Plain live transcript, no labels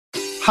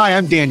Hi,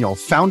 I'm Daniel,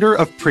 founder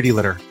of Pretty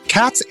Litter.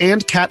 Cats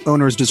and cat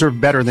owners deserve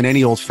better than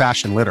any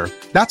old-fashioned litter.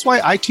 That's why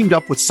I teamed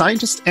up with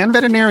scientists and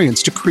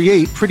veterinarians to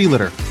create Pretty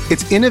Litter.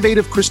 Its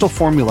innovative crystal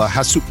formula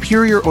has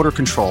superior odor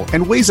control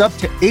and weighs up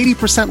to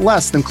 80%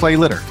 less than clay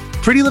litter.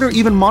 Pretty Litter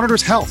even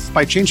monitors health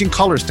by changing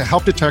colors to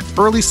help detect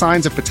early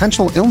signs of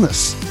potential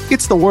illness.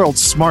 It's the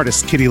world's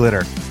smartest kitty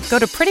litter. Go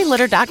to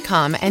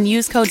prettylitter.com and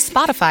use code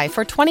SPOTIFY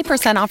for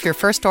 20% off your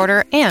first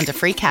order and a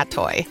free cat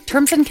toy.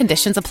 Terms and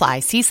conditions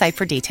apply. See site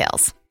for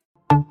details.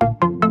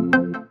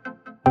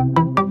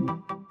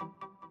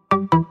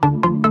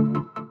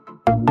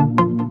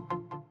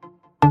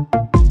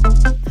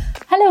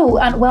 Hello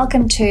and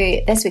welcome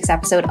to this week's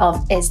episode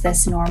of Is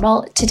This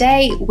Normal?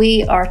 Today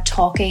we are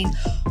talking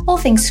all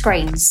things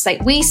screens.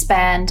 Like, we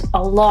spend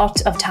a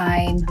lot of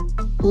time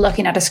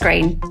looking at a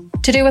screen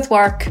to do with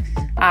work,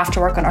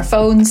 after work on our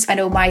phones. I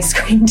know my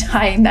screen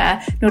time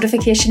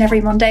notification every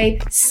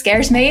Monday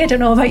scares me. I don't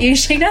know about you,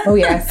 Sheena. Oh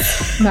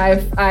yes,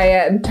 I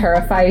am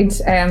terrified.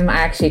 I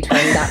actually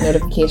turned that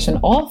notification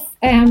off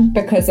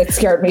because it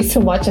scared me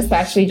so much,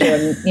 especially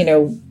during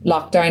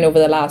lockdown over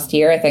the last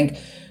year. I think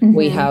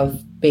we have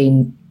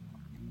been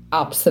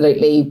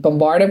absolutely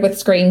bombarded with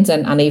screens,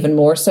 and even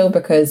more so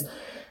because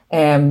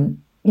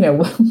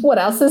what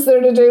else is there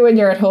to do when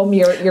you're at home?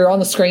 You're on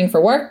the screen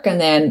for work, and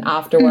then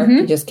after work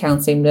you just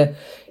can't seem to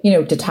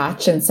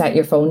detach and set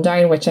your phone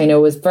down, which I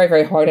know is very,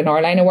 very hard in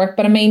our line of work.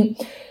 But I mean,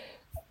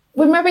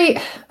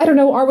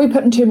 are we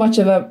putting too much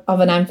of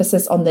an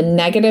emphasis on the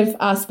negative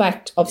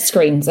aspect of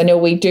screens? I know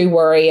we do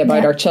worry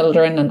about our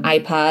children and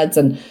iPads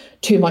and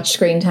too much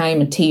screen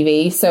time and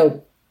TV.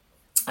 So,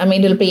 I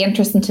mean, it'll be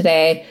interesting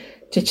today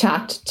to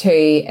chat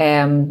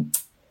to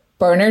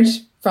Bernard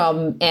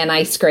from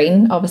NI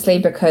Screen, obviously,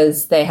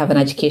 because they have an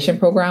education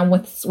programme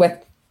with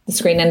the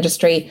screen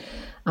industry.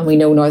 And we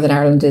know Northern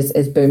Ireland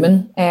is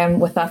booming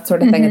with that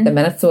sort of thing at the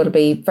minute. So it'll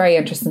be very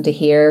interesting to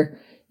hear,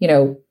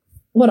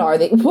 what are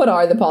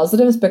the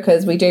positives,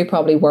 because we do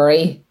probably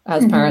worry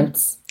as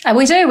parents.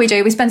 We do.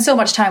 We spend so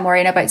much time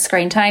worrying about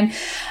screen time.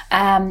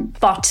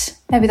 But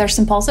maybe there's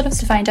some positives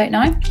to find out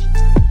now.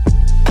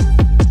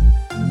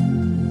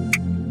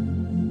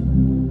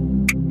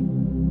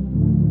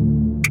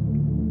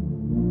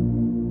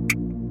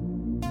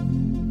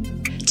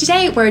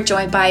 Today we're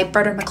joined by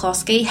Bernard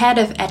McCloskey, Head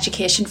of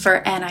Education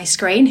for NI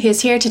Screen, who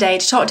is here today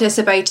to talk to us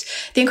about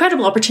the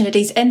incredible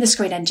opportunities in the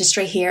screen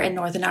industry here in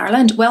Northern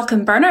Ireland.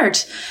 Welcome, Bernard.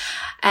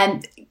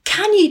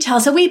 Can you tell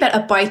us a wee bit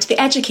about the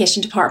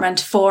Education Department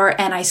for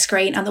NI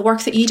Screen and the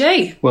work that you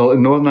do? Well,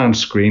 in Northern Ireland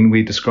Screen,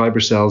 we describe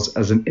ourselves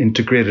as an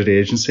integrated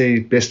agency.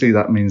 Basically,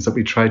 that means that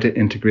we try to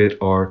integrate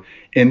our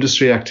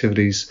industry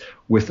activities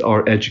with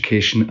our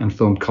education and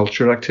film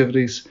culture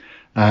activities.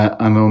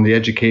 And on the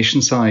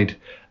education side,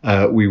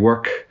 we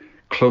work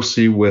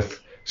closely with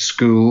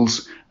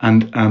schools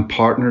and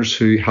partners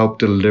who help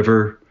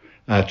deliver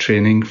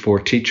training for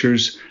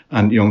teachers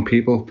and young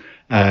people.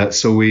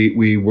 So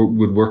we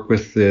would work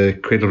with the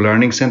Creative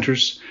Learning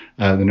Centres,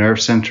 the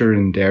Nerve Centre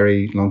in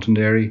Derry,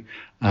 Londonderry,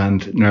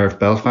 and Nerve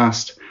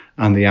Belfast,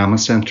 and the AMA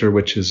Centre,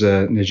 which is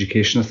an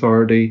education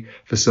authority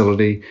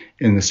facility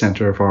in the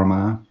centre of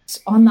Armagh.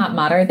 On that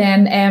matter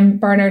then,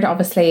 Bernard,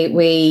 obviously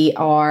we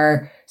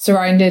are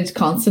surrounded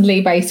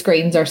constantly by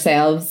screens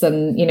ourselves,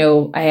 and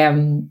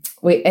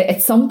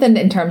it's something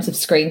in terms of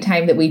screen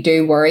time that we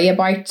do worry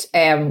about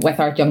with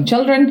our young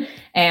children.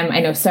 I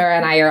know Sarah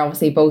and I are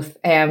obviously both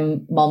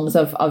mums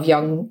of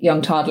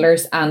young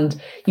toddlers, and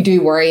you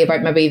do worry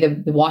about maybe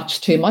they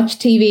watch too much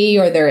TV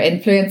or they're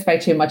influenced by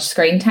too much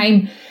screen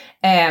time.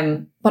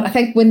 But I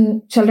think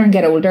when children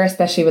get older,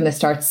 especially when they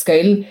start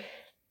school,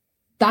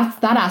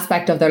 that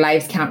aspect of their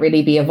lives can't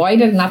really be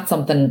avoided, and that's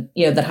something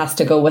that has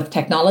to go with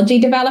technology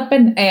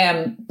developing.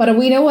 But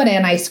we know at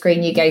NI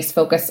Screen you guys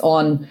focus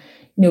on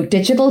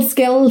digital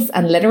skills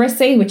and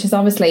literacy, which is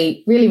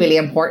obviously really, really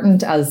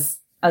important as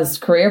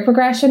career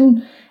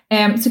progression.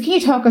 So can you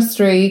talk us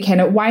through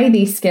kind of why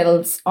these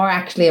skills are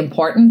actually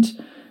important,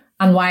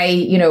 and why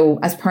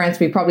as parents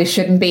we probably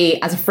shouldn't be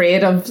as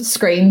afraid of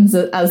screens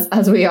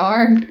as we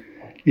are?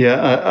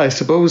 Yeah, I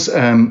suppose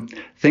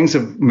things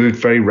have moved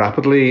very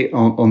rapidly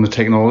on the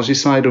technology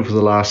side over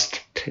the last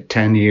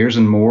 10 years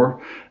and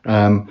more.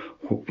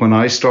 When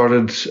I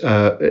started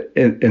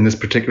in this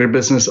particular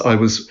business, I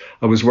was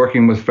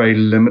working with very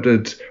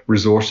limited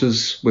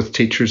resources with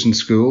teachers in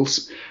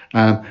schools.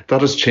 That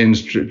has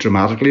changed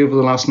dramatically over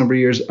the last number of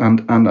years,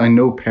 and I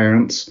know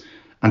parents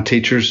and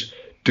teachers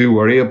do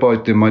worry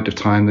about the amount of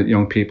time that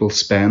young people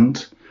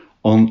spend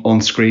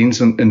on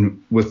screens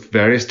and with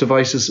various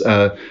devices.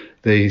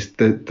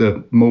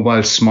 The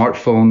mobile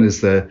smartphone is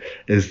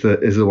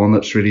the one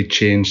that's really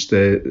changed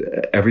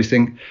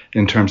everything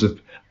in terms of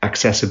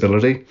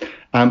accessibility.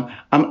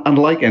 And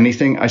like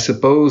anything, I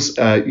suppose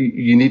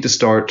you need to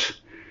start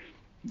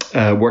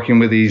working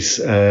with these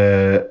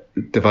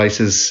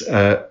devices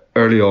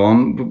early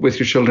on with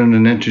your children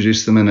and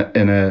introduce them in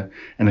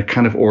a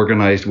kind of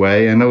organized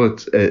way. I know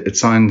it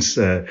sounds,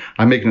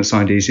 I'm making it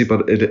sound easy,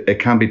 but it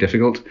can be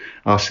difficult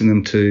asking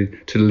them to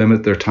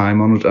limit their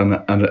time on it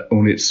and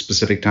only at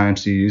specific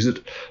times to use it.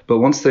 But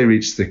once they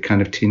reach the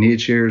kind of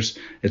teenage years,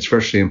 it's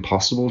virtually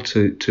impossible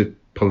to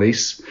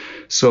police.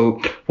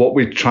 So what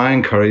we try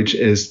and encourage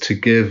is to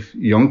give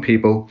young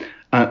people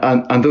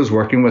and those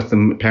working with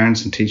them,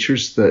 parents and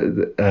teachers,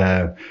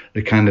 the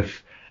kind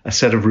of a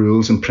set of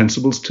rules and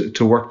principles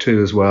to work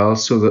to as well,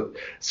 so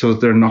that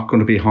they're not going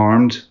to be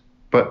harmed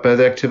by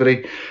the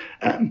activity.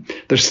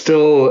 There's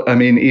still, I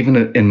mean,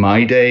 even in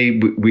my day,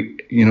 we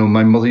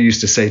my mother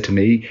used to say to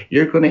me,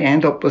 "You're going to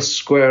end up with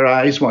square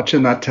eyes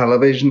watching that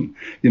television,"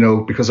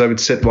 because I would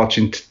sit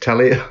watching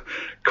telly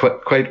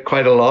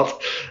quite a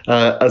lot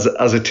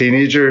as a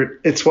teenager.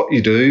 It's what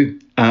you do.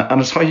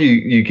 And it's how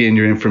you gain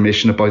your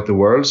information about the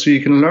world. So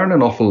you can learn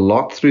an awful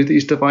lot through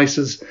these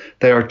devices.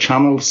 They are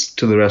channels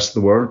to the rest of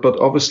the world, but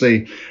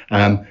obviously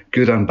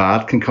good and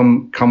bad can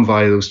come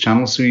via those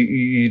channels. So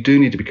you do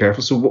need to be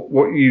careful. So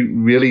what you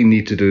really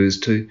need to do is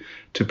to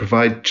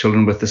provide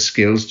children with the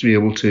skills to be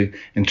able to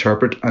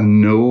interpret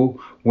and know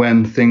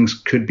when things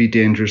could be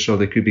dangerous or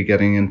they could be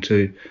getting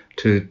into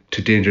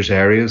dangerous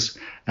areas,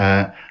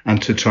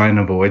 and to try and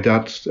avoid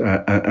that,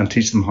 and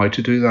teach them how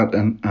to do that,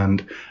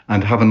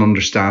 and have an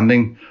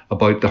understanding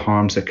about the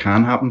harms that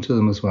can happen to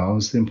them as well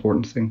is the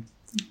important thing.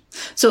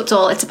 So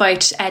it's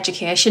about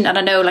education. And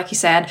I know, like you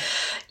said,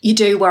 you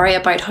do worry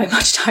about how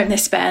much time they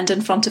spend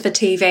in front of a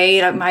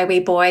TV. Like my wee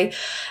boy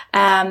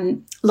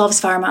loves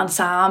Fireman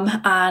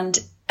Sam, and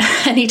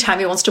anytime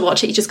he wants to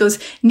watch it, he just goes,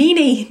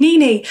 Nini,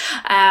 Nini.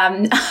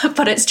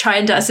 But it's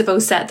trying to, I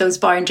suppose, set those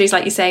boundaries.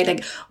 Like you say,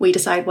 like we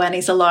decide when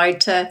he's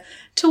allowed to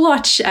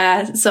watch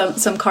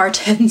some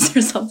cartoons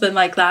or something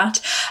like that.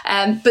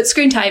 But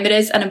screen time, it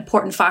is an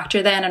important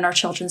factor then in our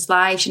children's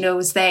lives,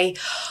 as they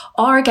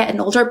are getting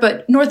older.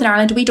 But Northern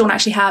Ireland, we don't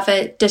actually have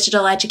a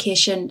digital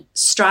education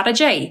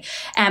strategy.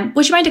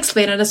 Would you mind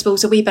explaining, I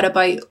suppose, a wee bit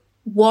about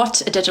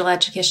what a digital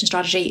education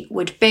strategy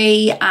would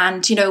be,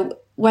 and,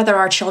 whether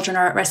our children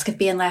are at risk of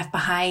being left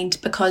behind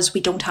because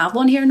we don't have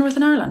one here in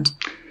Northern Ireland?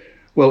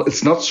 Well,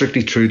 it's not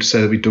strictly true to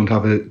say that we don't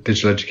have a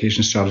digital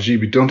education strategy.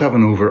 We don't have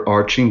an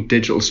overarching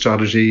digital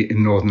strategy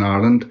in Northern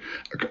Ireland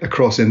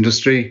across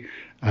industry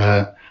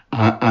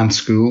and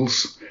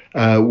schools,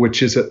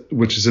 which is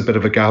a bit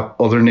of a gap.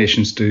 Other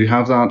nations do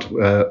have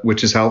that,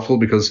 which is helpful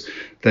because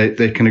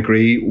they can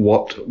agree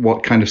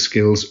what kind of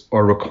skills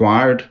are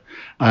required.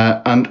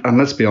 And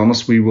let's be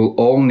honest, we will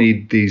all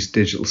need these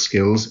digital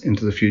skills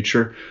into the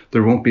future.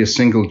 There won't be a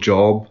single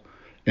job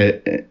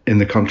in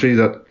the country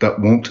that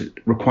won't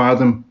require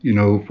them.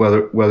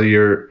 Whether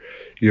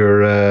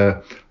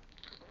you're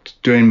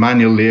doing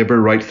manual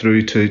labour right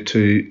through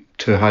to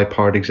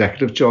high-powered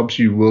executive jobs,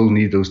 you will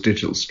need those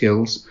digital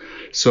skills.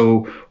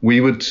 So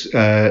we would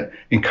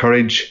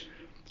encourage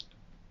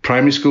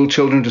primary school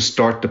children to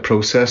start the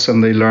process,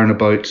 and they learn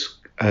about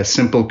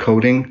simple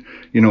coding,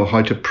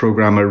 how to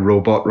program a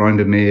robot round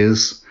a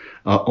maze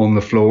on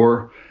the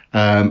floor,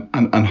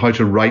 and how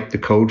to write the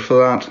code for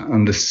that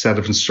and the set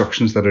of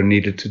instructions that are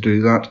needed to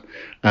do that,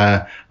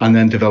 and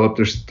then develop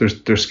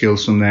their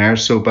skills from there.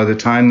 So by the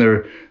time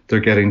they're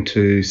getting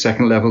to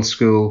second level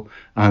school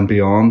and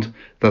beyond,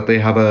 that they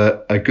have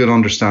a good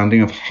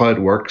understanding of how it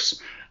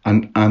works,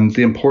 and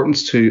the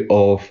importance too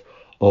of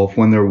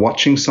when they're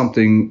watching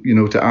something,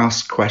 to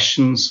ask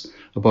questions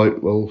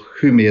about, well,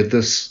 who made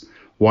this?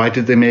 Why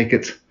did they make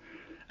it?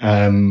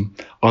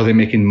 Are they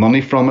making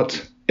money from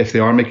it? If they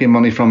are making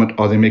money from it,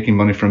 are they making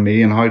money from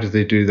me? And how do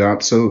they do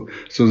that? So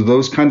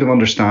those kind of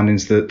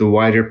understandings, the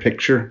wider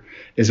picture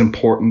is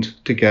important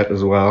to get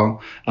as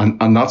well.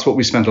 And that's what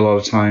we spent a lot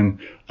of time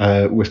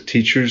with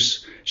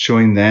teachers,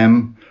 showing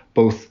them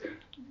both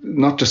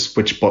not just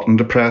which button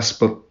to press,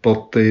 but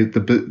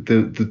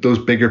the those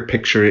bigger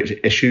picture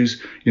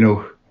issues.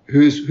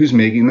 Who's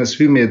making this?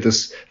 Who made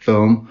this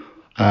film?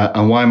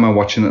 And why am I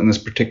watching it in this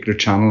particular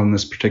channel in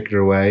this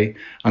particular way?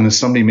 And is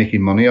somebody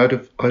making money out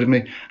of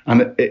me?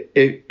 And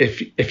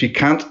if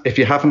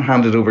you haven't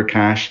handed over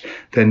cash,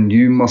 then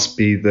you must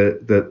be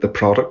the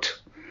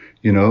product,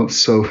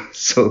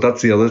 So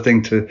that's the other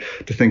thing to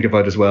think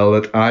about as well,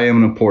 that I am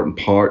an important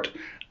part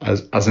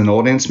as an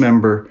audience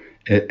member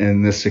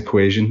in this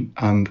equation,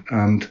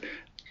 and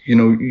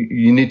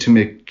you need to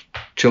make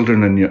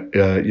children and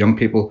young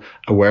people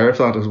aware of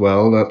that as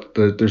well,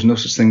 that there's no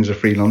such thing as a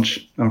free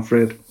lunch, I'm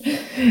afraid.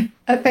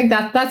 I think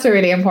that's a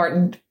really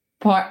important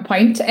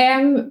point,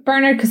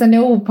 Bernard, because I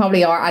know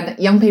probably are, and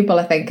young people,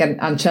 I think,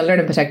 and children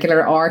in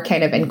particular, are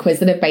kind of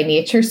inquisitive by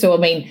nature. So, I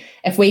mean,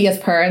 if we as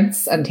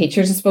parents and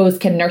teachers, I suppose,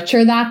 can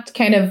nurture that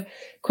kind of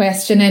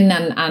questioning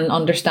and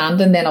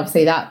understanding, then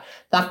obviously that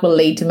will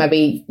lead to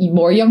maybe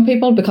more young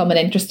people becoming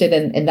interested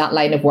in that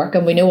line of work.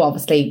 And we know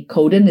obviously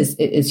coding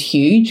is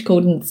huge.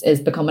 Coding is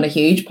becoming a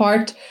huge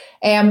part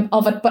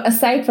of it. But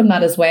aside from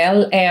that as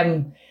well,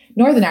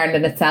 Northern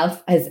Ireland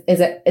itself is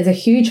a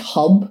huge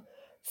hub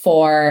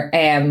for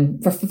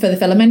the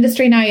film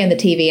industry now and the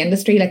TV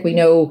industry. Like we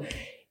know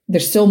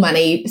there's so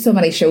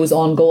many shows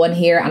ongoing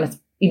here, and it's,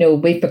 you know,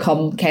 we've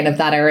become kind of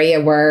that area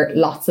where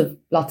lots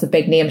of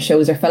big name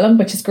shows are filmed,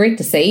 which is great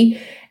to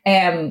see.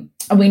 And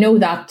we know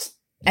that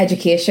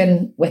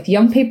education with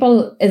young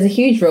people is a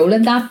huge role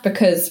in that,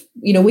 because,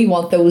 you know, we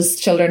want those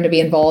children to be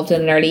involved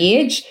in an early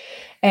age,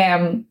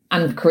 and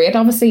create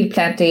obviously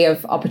plenty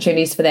of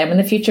opportunities for them in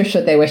the future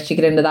should they wish to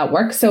get into that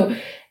work. So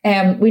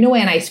we know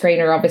NI Screen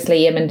are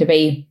obviously aiming to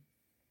be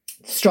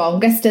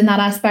strongest in that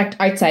aspect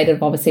outside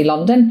of obviously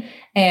London.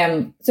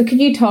 So can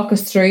you talk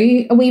us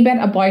through a wee bit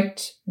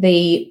about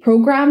the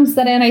programs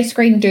that NI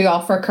Screen do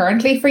offer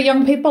currently for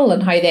young people,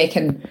 and how they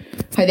can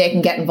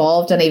get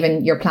involved, and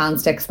even your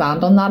plans to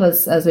expand on that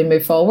as we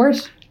move forward?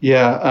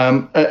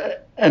 Yeah.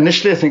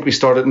 Initially, I think we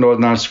started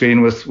Northern Ireland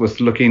Screen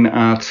with looking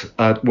at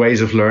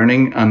ways of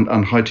learning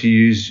and how to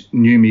use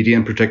new media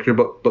in particular,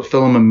 but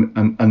film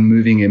and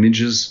moving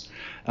images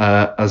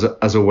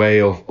as a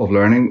way of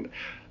learning.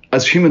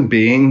 As human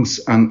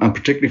beings, and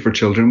particularly for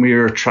children, we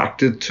are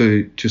attracted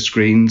to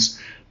screens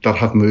that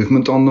have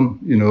movement on them.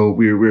 You know,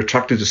 we're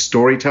attracted to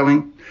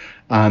storytelling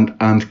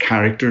and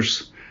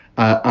characters.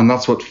 And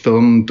that's what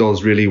film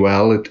does really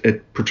well.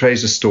 It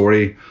portrays a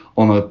story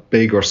on a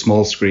big or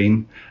small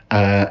screen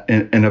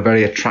in a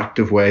very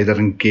attractive way that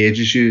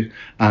engages you,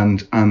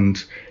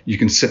 and you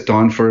can sit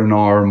down for an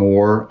hour or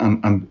more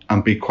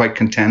and be quite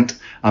content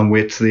and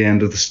wait to the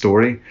end of the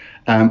story.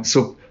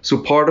 So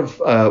part of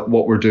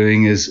what we're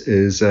doing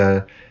is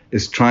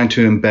trying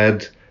to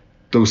embed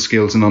those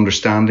skills and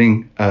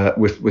understanding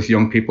with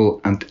young people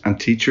and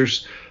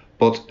teachers.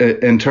 But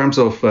in terms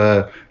of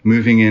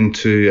moving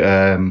into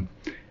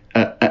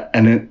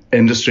an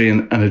industry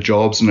and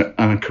jobs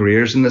and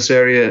careers in this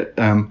area,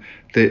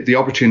 the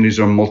opportunities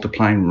are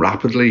multiplying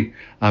rapidly.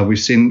 We've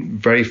seen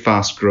very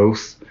fast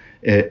growth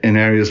in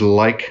areas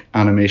like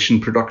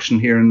animation production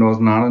here in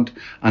Northern Ireland,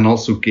 and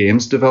also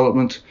games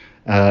development.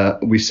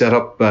 We set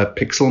up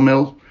Pixel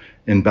Mill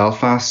in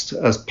Belfast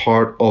as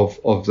part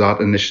of that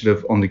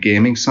initiative on the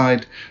gaming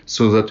side,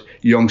 so that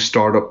young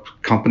startup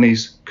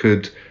companies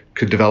could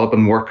develop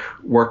and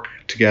work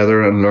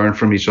together and learn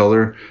from each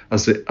other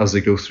as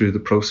they go through the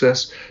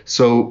process.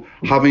 So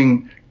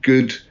having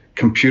good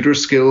computer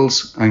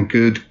skills and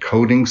good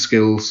coding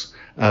skills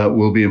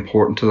will be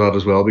important to that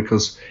as well,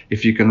 because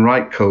if you can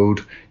write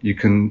code, you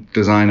can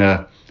design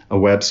a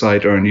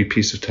website or a new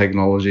piece of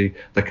technology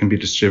that can be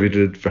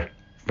distributed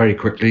very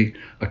quickly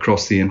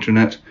across the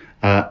internet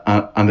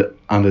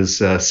and is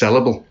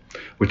sellable,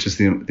 which is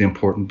the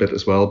important bit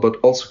as well, but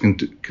also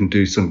can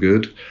do some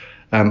good.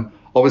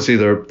 Obviously,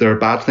 there are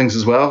bad things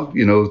as well.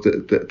 You know,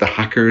 the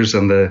hackers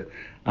and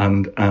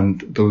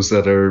those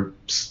that are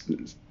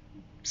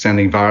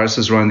sending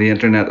viruses around the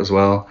internet as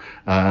well.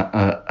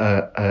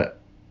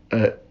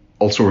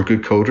 Also are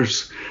good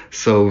coders.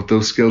 So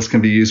those skills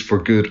can be used for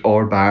good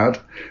or bad.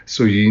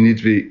 So you need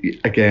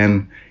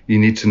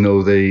to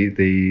know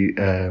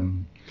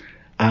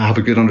have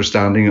a good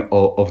understanding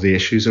of the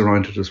issues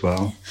around it as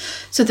well.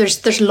 So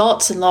there's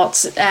lots and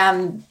lots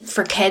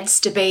for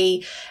kids to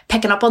be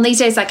picking up on these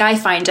days. Like, I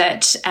find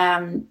it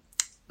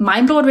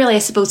mind-blowing, really, I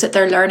suppose, that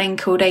they're learning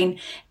coding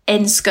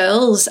in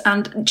schools,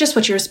 and just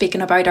what you were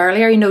speaking about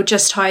earlier, you know,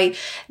 just how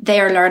they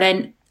are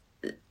learning,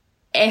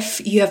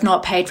 if you have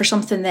not paid for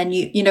something, then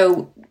you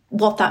know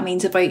what that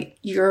means about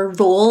your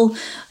role.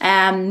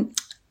 And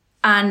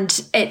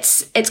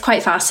it's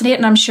quite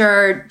fascinating. I'm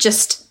sure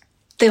just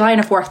the line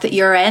of work that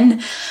you're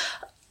in,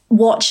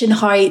 watching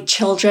how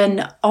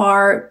children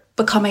are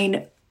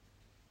becoming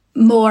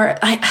more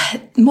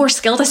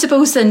skilled, I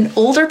suppose, than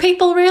older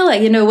people, really,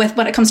 you know,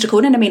 when it comes to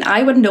coding. I mean,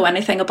 I wouldn't know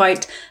anything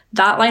about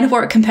that line of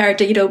work compared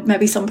to, you know,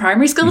 maybe some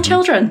primary school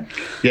children.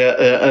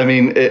 Yeah, I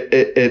mean,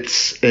 it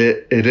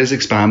is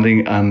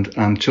expanding,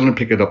 and children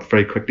pick it up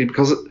very quickly,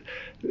 because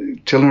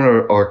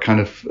children are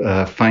kind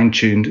of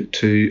fine-tuned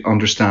to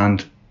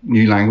understand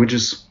new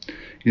languages.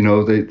 You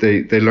know,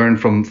 they learn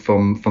from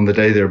the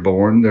day they're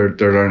born. They're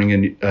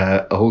learning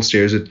a whole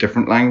series of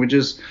different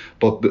languages,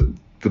 but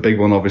the big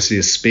one obviously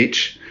is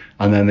speech.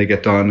 And then they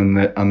get down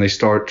and they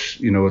start,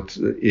 you know, at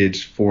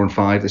age 4 and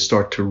 5, they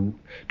start to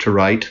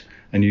write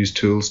and use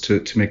tools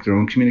to make their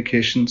own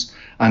communications.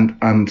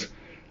 And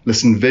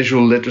listen,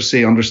 visual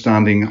literacy,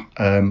 understanding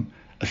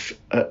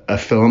a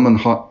film and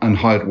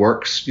how it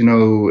works. You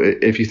know,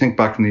 if you think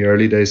back in the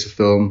early days of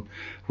film,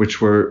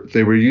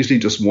 they were usually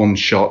just one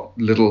shot,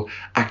 little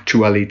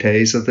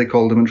actualités, as they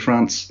called them in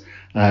France.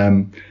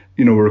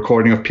 You know, a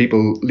recording of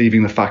people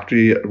leaving the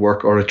factory at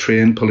work, or a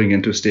train pulling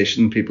into a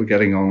station, people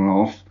getting on and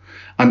off.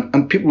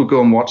 And people would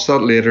go and watch that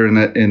later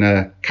in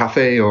a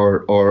cafe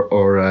or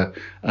a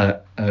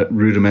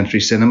rudimentary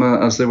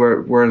cinema, as they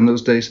were in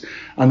those days.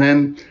 And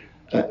then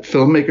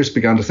filmmakers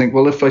began to think,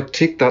 well, if I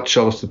take that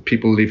shot of the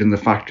people leaving the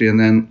factory, and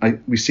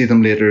then we see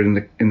them later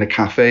in the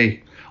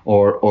cafe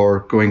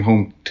or going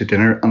home to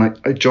dinner, and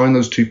I join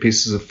those two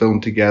pieces of film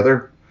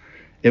together,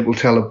 it will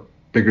tell a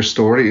bigger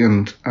story,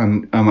 and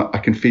I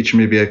can feature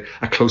maybe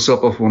a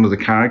close-up of one of the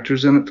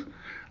characters in it.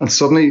 And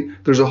suddenly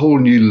there's a whole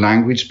new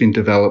language being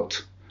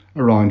developed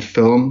around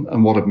film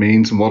and what it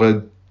means and what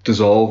it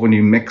dissolves when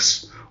you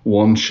mix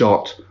one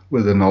shot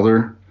with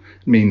another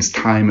means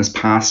time is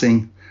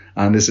passing.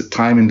 And is it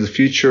time in the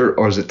future,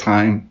 or is it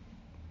time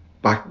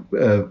back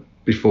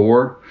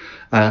before?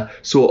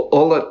 So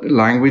all that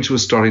language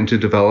was starting to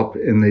develop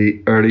in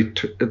the early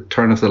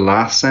turn of the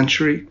last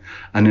century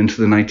and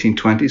into the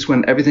 1920s,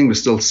 when everything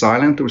was still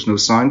silent. There was no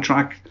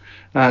soundtrack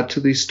to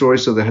these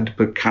stories, so they had to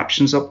put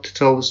captions up to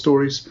tell the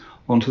stories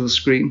onto the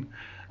screen.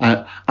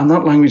 And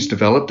that language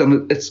developed,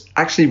 and it's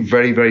actually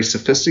very, very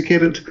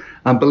sophisticated.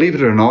 And believe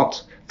it or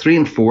not, 3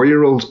 and 4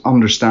 year olds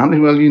understand it.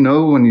 Well, you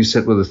know, when you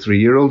sit with a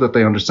 3-year-old, that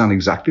they understand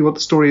exactly what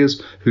the story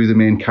is, who the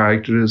main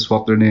character is,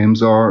 what their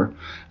names are,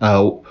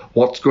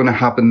 what's going to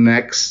happen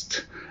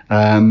next,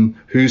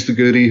 who's the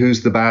goodie,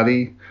 who's the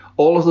baddie.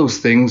 All of those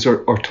things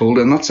are told,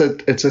 and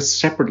it's a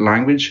separate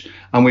language,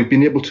 and we've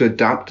been able to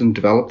adapt and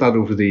develop that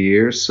over the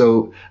years.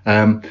 So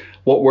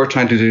what we're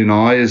trying to do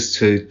now is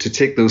to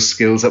take those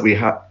skills that we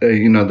had,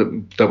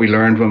 that we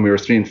learned when we were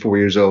 3 and 4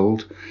 years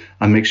old,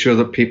 and make sure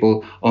that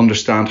people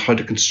understand how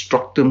to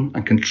construct them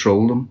and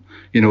control them.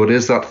 You know, it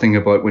is that thing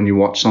about when you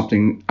watch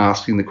something,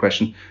 asking the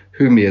question,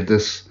 who made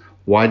this?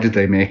 Why did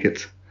they make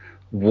it?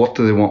 What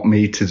do they want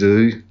me to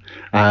do?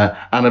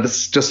 And if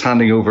it's just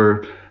handing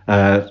over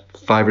 £5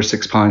 or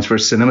 £6 for a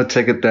cinema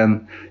ticket,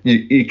 then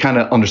you kind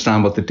of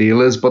understand what the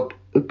deal is. But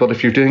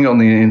if you're doing it on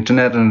the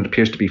internet and it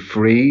appears to be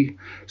free,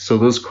 so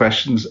those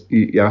questions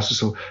you ask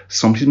yourself,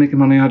 somebody's making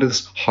money out of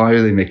this. How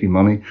are they making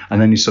money?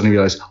 And then you suddenly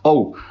realize,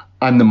 oh,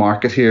 I'm the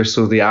market here.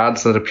 So the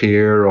ads that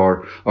appear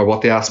or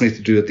what they ask me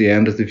to do at the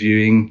end of the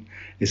viewing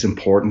is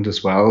important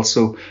as well.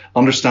 So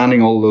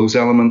understanding all those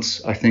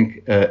elements, I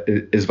think,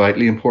 is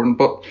vitally important.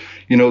 But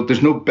you know,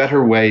 there's no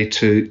better way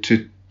to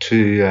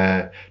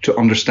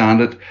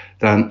understand it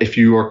than if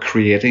you are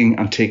creating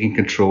and taking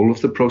control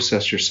of the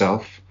process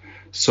yourself.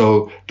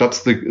 So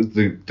that's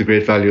the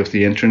great value of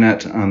the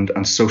internet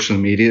and social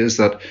media, is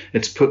that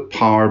it's put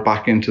power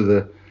back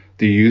into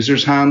the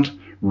user's hand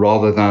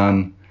rather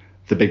than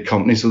the big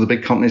companies. So the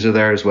big companies are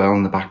there as well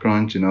in the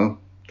background, you know.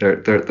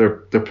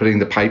 They're putting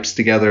the pipes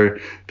together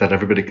that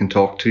everybody can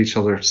talk to each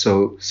other.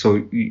 So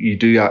you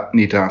do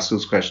need to ask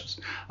those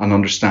questions and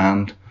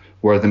understand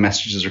where the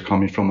messages are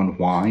coming from and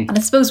why. And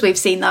I suppose we've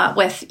seen that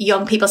with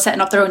young people setting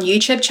up their own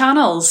YouTube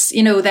channels.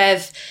 You know,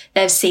 they've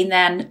seen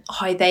then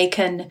how they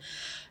can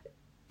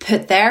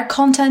put their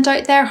content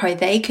out there, how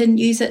they can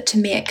use it to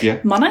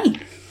make money.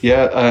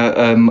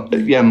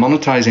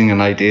 Monetizing an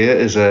idea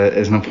is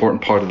an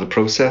important part of the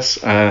process.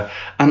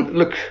 And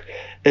look,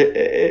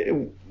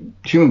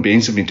 human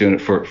beings have been doing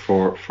it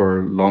for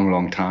a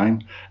long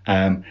time.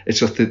 It's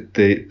just that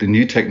the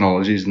new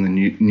technologies and the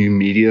new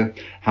media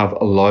have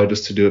allowed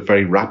us to do it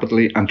very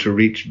rapidly and to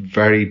reach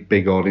very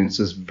big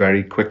audiences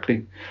very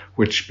quickly,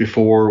 which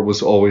before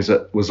was always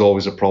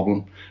a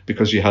problem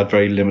because you had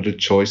very limited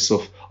choice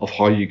of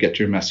how you get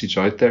your message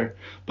out there.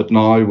 But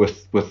now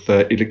with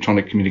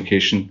electronic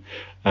communication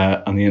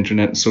and the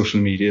internet and social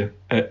media,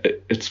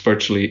 it's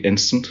virtually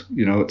instant.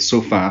 You know, it's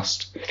so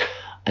fast.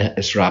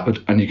 It's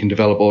rapid, and you can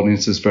develop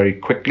audiences very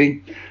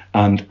quickly,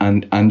 and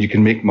you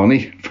can make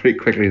money very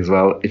quickly as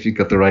well if you've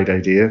got the right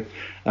idea.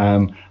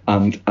 And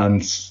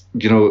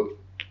you know,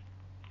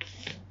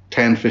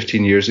 10,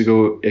 15 years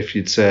ago, if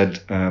you'd said,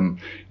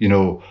 you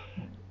know,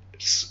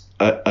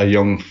 a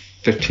young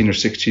 15 or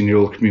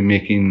 16-year-old can be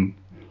making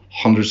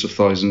hundreds of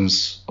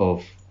thousands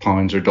of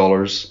pounds or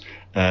dollars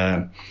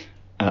a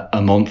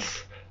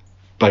month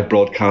by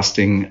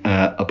broadcasting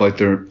about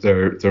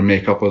their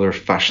makeup or their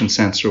fashion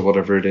sense or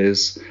whatever it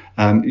is,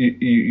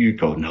 you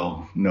go,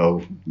 no,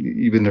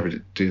 you would never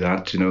do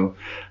that. You know,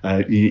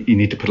 you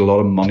need to put a lot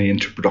of money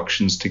into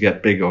productions to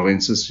get big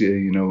audiences.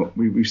 You know,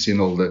 we've seen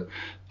how the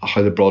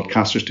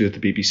broadcasters do at the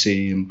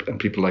BBC and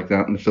people like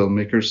that, and the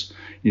filmmakers.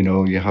 You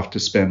know, you have to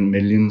spend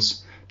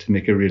millions to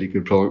make a really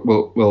good product.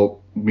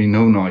 Well, we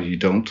know now you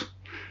don't.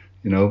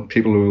 You know,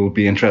 people who will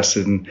be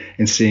interested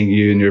in seeing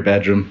you in your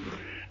bedroom,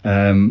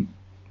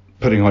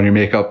 putting on your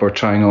makeup or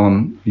trying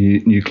on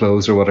new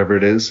clothes or whatever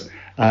it is.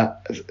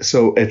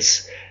 So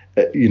it's,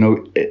 you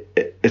know,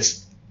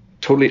 it's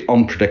totally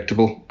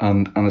unpredictable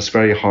and it's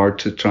very hard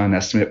to try and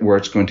estimate where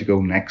it's going to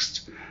go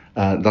next.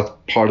 That's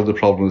part of the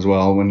problem as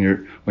well when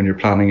you're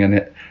planning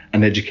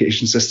an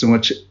education system,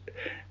 which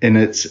in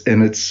its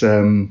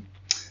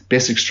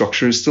basic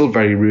structure is still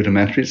very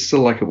rudimentary. It's still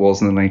like it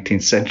was in the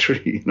 19th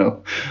century. You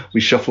know, we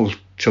shuffle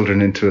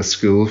children into a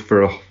school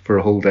for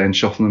a whole day and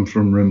shuffle them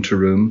from room to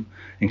room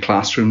in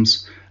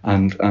classrooms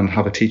and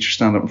have a teacher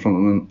stand up in front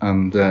of them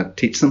and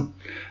teach them.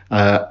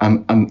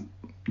 And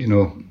you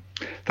know,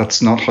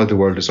 that's not how the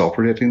world is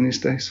operating these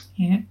days.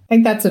 Yeah, I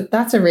think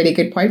that's a really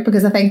good point,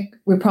 because I think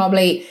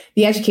the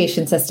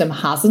education system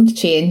hasn't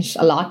changed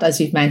a lot, as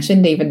you've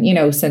mentioned, even, you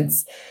know,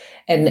 since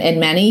in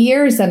many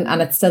years,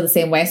 and it's still the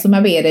same way. So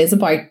maybe it is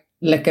about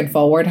looking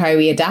forward, how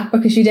we adapt,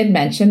 because you did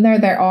mention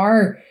there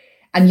are,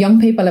 and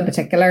young people in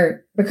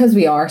particular, because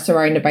we are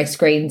surrounded by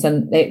screens,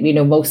 and you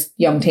know, most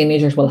young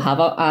teenagers will have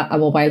a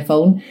mobile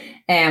phone.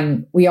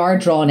 We are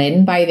drawn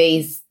in by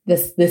these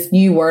this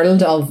new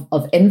world of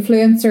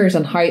influencers,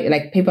 and how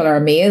like people are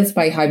amazed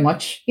by how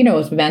much, you know,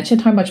 as we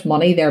mentioned, how much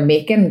money they're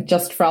making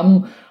just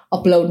from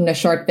uploading a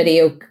short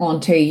video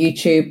onto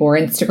YouTube or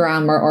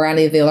Instagram or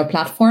any of the other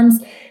platforms.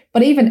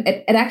 But even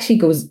it actually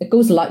goes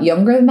a lot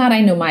younger than that.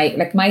 I know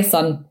my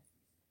son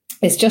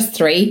is just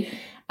 3,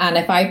 and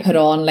if I put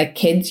on like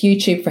kids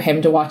YouTube for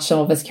him to watch some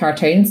of his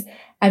cartoons,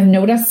 I've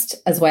noticed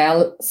as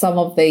well some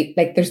of the,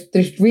 like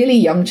there's really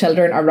young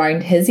children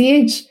around his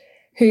age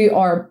who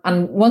are,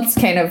 and once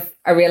kind of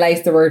I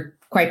realized they were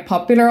quite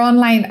popular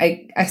online,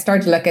 I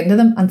started to look into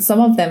them, and some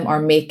of them are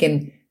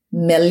making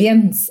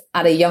millions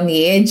at a young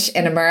age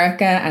in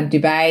America and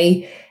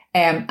Dubai.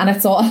 And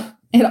it's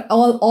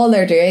all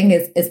they're doing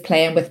is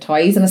playing with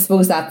toys. And I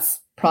suppose that's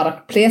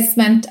product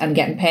placement and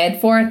getting paid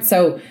for it.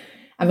 So,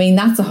 I mean,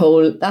 that's a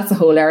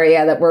whole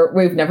area that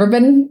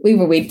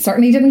we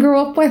certainly didn't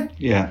grow up with.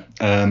 Yeah.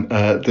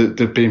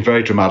 There've been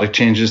very dramatic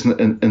changes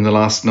in the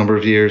last number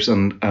of years,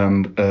 and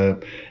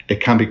it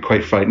can be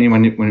quite frightening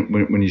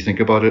when you think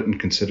about it and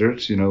consider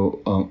it, you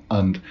know,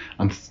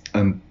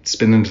 and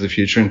spin into the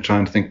future and try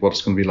and think what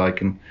it's going to be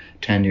like in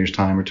 10 years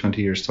time or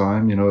 20 years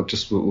time. You know, it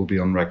just will be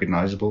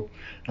unrecognizable,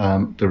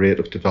 the rate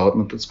of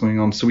development that's going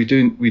on. So we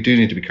do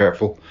need to be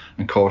careful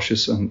and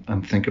cautious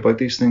and think about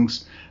these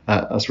things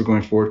as we're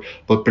going forward.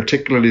 But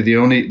particularly the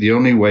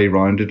only way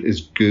around it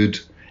is good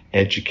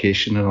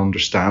education and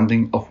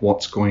understanding of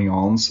what's going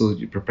on, so that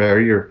you prepare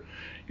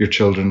your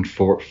children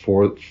for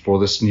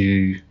this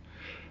new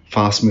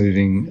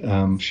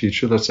fast-moving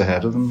future that's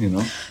ahead of them, you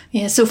know.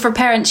 Yeah, so for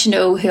parents, you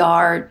know, who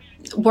are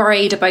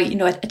worried about, you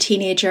know, a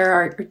teenager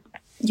or,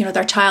 you know,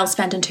 their child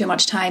spending too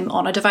much time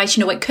on a device,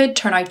 you know, it could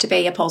turn out to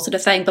be a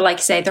positive thing. But like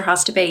you say, there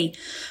has to be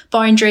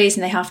boundaries,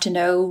 and they have to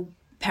know,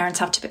 parents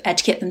have to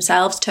educate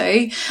themselves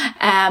too.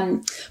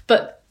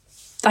 But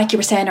like you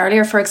were saying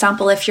earlier, for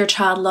example, if your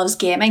child loves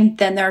gaming,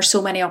 then there are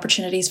so many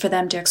opportunities for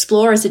them to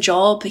explore as a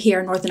job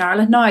here in Northern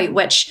Ireland now,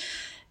 which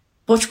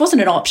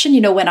wasn't an option,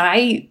 you know, when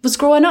I was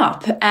growing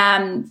up.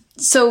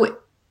 So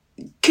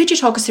could you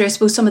talk us through, I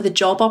suppose, some of the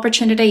job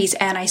opportunities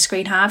NI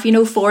Screen have, you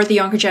know, for the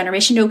younger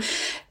generation? You know,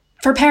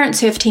 for parents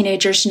who have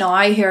teenagers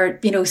now who are,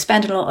 you know,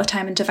 spending a lot of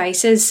time on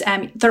devices,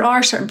 there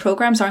are certain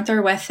programs, aren't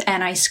there, with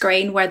NI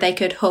Screen where they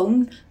could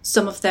hone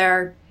some of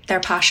their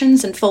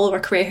passions and follow a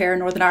career here in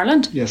Northern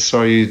Ireland? Yes,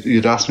 sorry,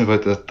 you'd asked me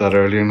about that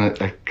earlier, and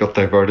I got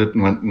diverted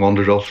and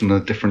wandered off on a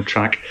different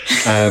track.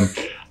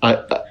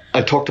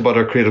 I talked about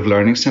our creative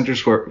learning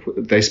centres, where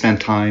they spend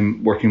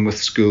time working with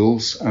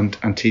schools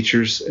and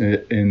teachers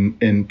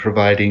in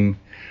providing,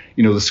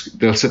 you know,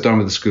 they'll sit down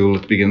with the school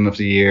at the beginning of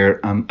the year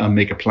and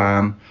make a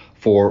plan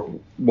for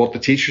what the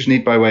teachers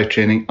need by way of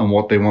training and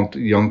what they want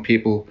young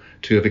people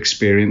to have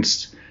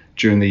experienced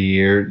during the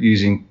year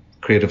using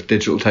creative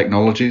digital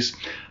technologies,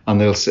 and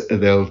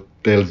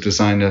they'll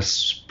design a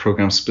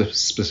program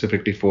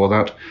specifically for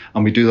that,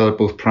 and we do that at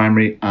both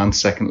primary and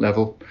second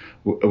level,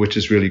 which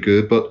is really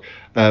good. But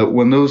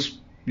when those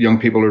young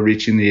people are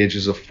reaching the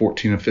ages of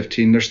 14 and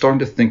 15, they're starting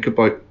to think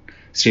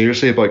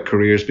seriously about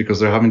careers, because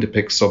they're having to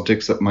pick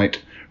subjects that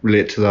might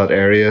relate to that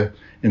area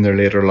in their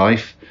later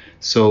life.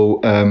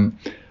 So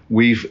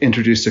we've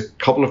introduced a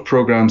couple of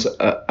programs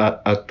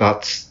at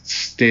that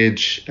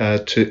stage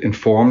to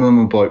inform them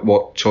about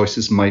what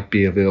choices might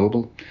be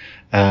available.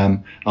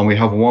 And we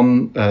have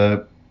one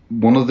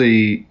of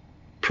the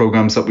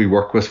programs that we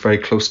work with very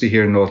closely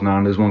here in Northern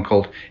Ireland is one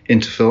called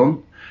Into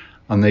Film,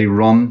 and they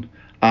run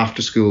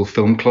after-school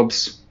film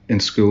clubs in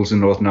schools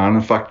in Northern Ireland.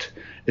 In fact,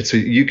 it's a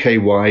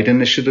UK-wide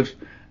initiative.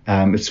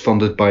 It's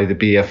funded by the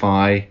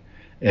BFI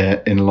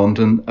in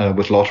London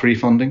with lottery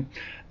funding.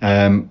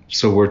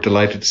 So we're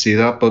delighted to see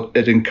that. But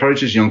it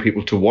encourages young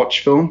people to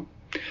watch film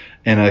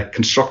in a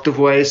constructive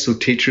way, so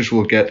teachers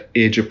will get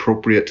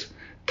age-appropriate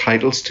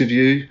titles to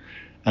view.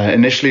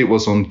 Initially, it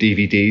was on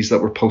DVDs that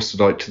were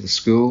posted out to the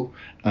school,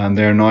 and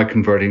they're now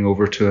converting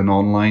over to an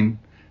online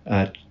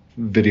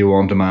video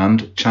on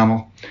demand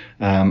channel,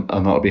 and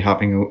that'll be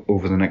happening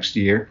over the next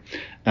year.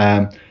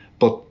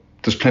 But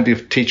there's plenty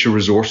of teacher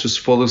resources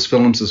for those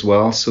films as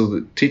well, so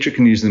the teacher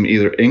can use them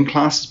either in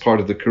class as part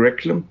of the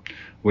curriculum,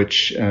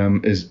 which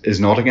is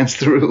not against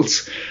the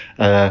rules,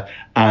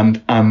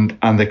 and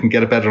they can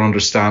get a better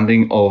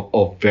understanding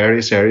of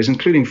various areas,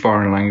 including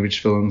foreign language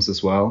films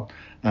as well.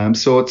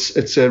 So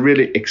it's a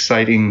really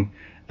exciting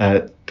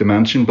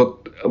dimension.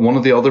 But one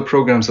of the other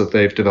programs that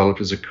they've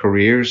developed is a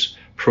careers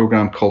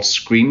program called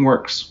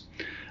ScreenWorks.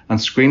 And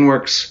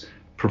ScreenWorks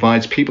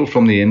provides people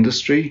from the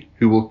industry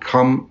who will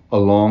come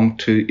along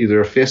to either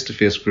a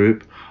face-to-face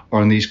group,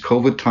 or in these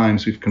COVID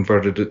times, we've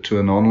converted it to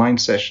an online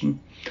session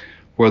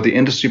where the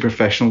industry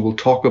professional will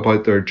talk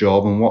about their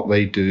job and what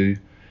they do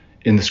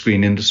in the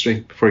screen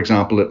industry. For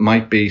example, it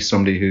might be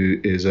somebody who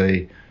is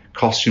a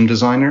costume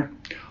designer,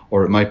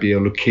 or it might be a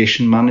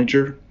location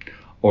manager,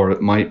 or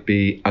it might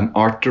be an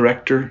art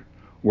director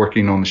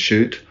working on the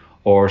shoot,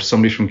 or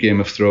somebody from Game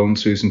of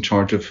Thrones who's in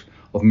charge of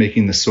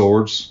making the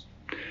swords.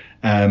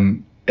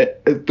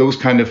 Those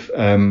kind of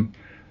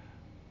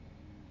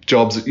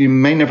jobs that you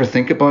may never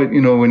think about.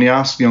 You know, when you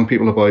ask young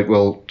people about,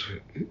 well,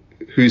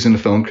 who's in the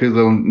film crew,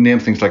 they'll name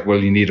things like, well,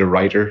 you need a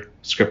writer,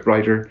 script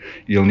writer,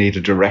 you'll need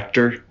a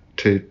director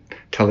to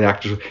tell the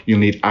actors, you'll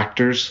need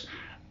actors,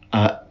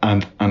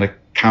 and a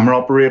camera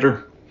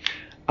operator.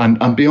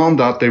 And beyond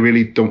that, they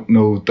really don't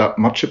know that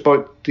much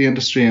about the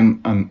industry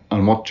and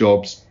what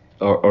jobs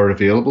are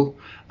available.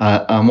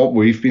 And what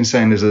we've been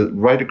saying is that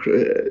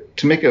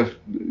to make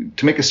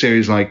a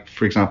series like,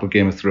 for example,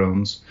 Game of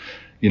Thrones,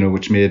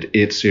 which made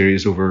 8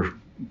 series over a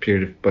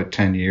period of about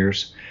 10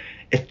 years,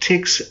 it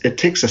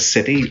takes a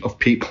city of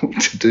people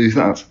to do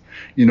that.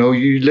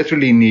 You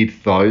literally need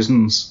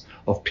thousands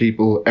of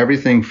people,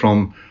 everything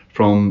from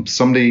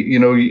somebody,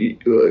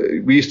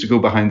 we used to go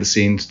behind the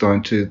scenes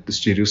down to the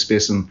studio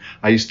space, and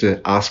I used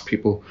to ask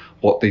people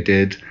what they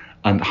did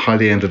and how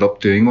they ended up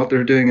doing what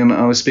they're doing. And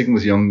I was speaking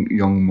with a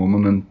young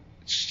woman, and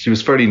she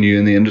was fairly new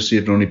in the industry,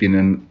 had only been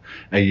in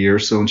a year or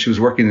so, and she was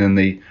working in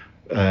the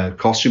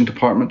costume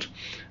department.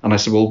 And I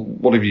said, well,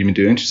 what have you been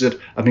doing? She said,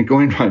 I've been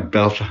going around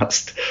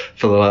Belfast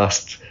for the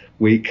last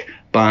week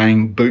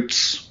buying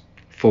boots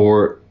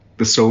for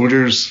the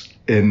soldiers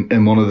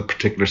in one of the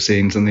particular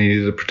scenes, and they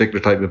needed a particular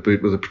type of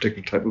boot with a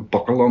particular type of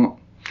buckle on it.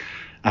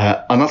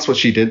 And that's what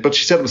she did. But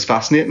she said it was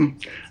fascinating.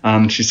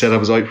 And she said I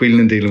was out wheeling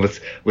and dealing with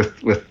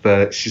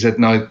she said,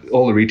 now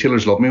all the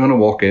retailers love me when I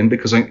walk in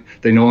because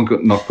they know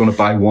I'm not going to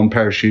buy one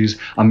pair of shoes.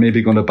 I'm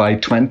maybe going to buy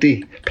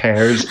 20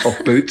 pairs of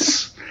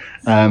boots.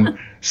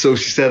 So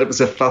she said it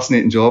was a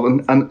fascinating job.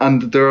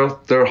 And there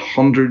are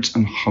hundreds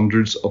and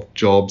hundreds of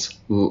jobs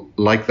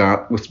like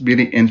that with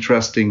really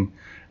interesting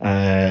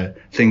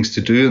things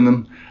to do in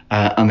them.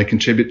 And they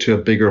contribute to a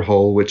bigger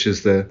whole, which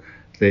is a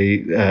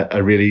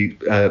really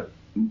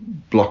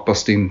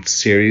blockbusting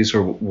series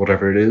or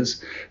whatever it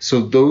is. So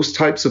those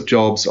types of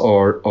jobs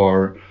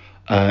are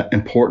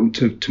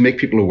important to make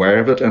people aware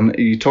of it. And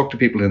you talk to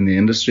people in the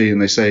industry and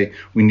they say,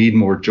 we need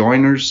more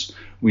joiners,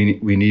 we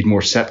need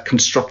more set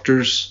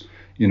constructors,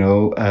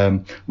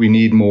 we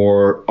need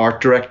more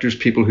art directors,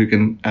 people who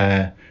can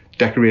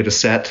decorate a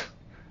set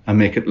and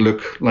make it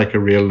look like a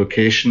real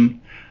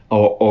location,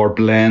 or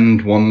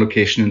blend one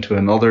location into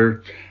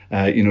another,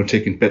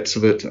 taking bits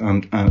of it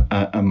and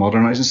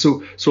modernizing.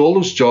 So all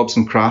those jobs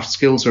and craft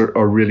skills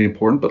are really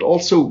important, but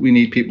also we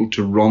need people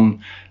to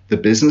run the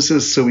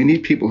businesses. So we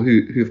need people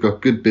who've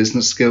got good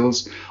business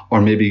skills, or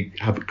maybe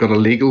have got a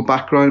legal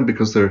background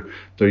because they're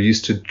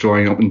used to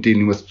drawing up and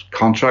dealing with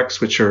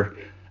contracts, which are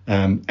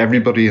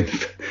everybody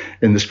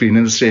in the screen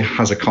industry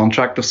has a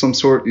contract of some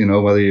sort,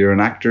 whether you're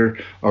an actor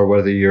or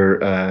whether you're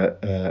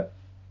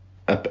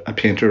a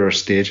painter or a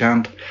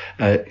stagehand,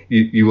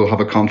 you will have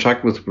a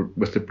contract with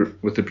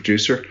the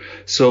producer.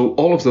 So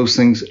all of those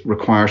things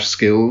require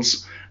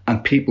skills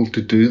and people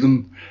to do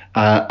them.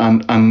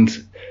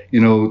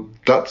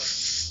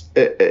 That's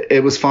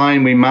it was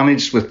fine. We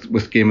managed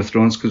with Game of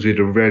Thrones because we had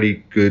a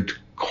very good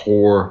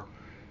core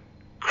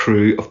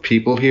crew of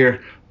people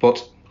here.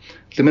 But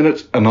the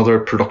minute another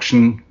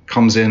production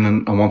comes in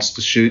and wants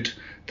to shoot,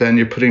 then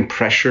you're putting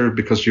pressure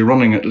because you're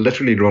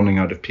literally running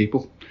out of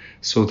people.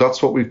 So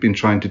that's what we've been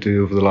trying to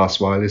do over the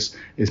last while is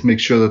make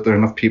sure that there are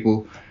enough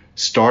people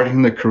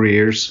starting their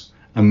careers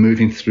and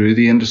moving through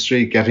the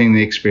industry, getting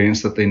the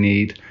experience that they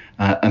need,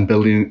 and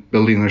building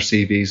their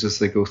CVs as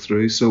they go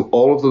through. So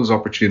all of those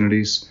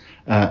opportunities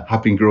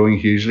have been growing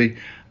hugely.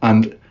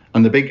 And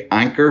the big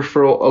anchor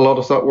for a lot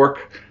of that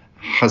work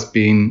has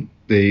been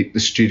the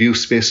studio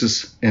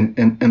spaces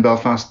in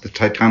Belfast. The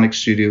Titanic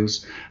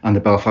studios and the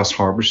Belfast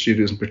Harbour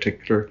studios in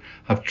particular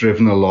have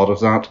driven a lot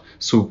of that.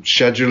 So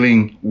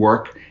scheduling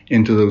work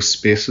into those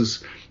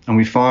spaces, and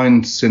we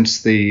found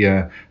since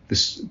the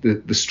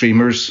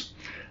streamers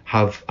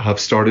have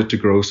started to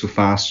grow so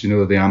fast,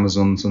 the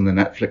Amazons and the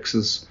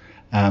Netflixes,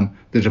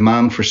 the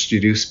demand for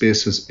studio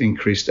space has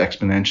increased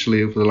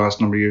exponentially over the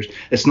last number of years.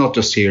 It's not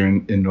just here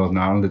in Northern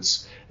Ireland;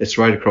 it's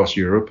right across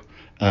Europe,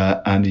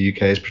 and the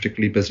UK is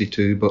particularly busy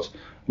too. But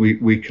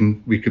we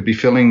could be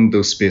filling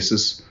those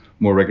spaces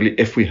more regularly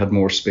if we had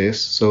more space.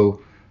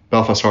 So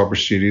Belfast Harbour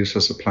Studios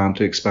has a plan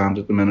to expand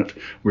at the minute.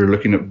 We're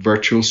looking at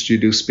virtual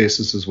studio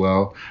spaces as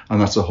well,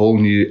 and that's a whole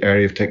new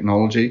area of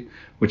technology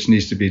which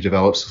needs to be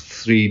developed. So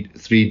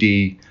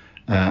 3D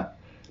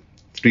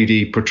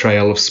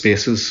portrayal of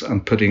spaces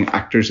and putting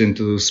actors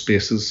into those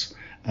spaces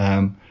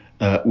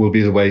will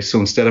be the way. So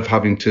instead of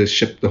having to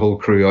ship the whole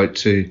crew out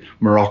to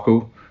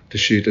Morocco to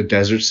shoot a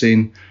desert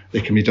scene,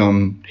 they can be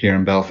done here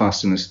in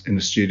Belfast in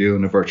a studio,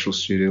 in a virtual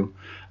studio.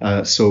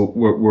 So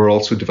we're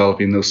also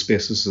developing those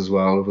spaces as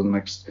well over the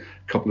next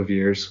couple of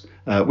years,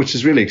 which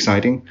is really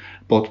exciting.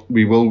 But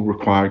we will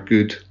require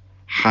good,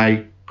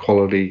 high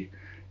quality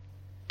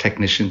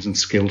technicians and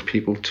skilled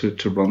people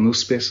to run those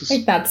spaces.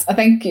 I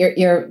think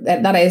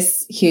that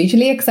is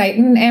hugely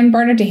exciting,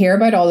 Bernard, to hear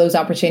about all those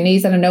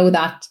opportunities. And I know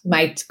that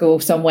might go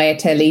some way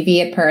to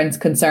alleviate parents'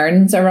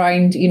 concerns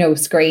around,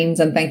 screens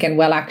and thinking,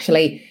 well,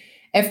 actually,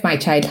 if my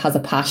child has a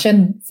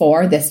passion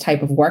for this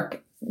type of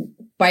work,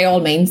 by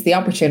all means, the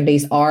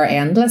opportunities are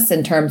endless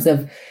in terms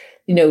of,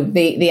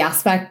 the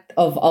aspect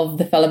of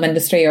the film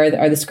industry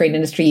or the screen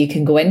industry you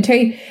can go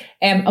into.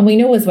 And we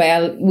know as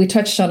well, we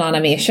touched on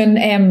animation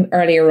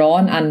earlier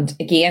on, and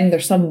again,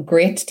 there's some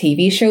great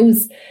TV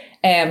shows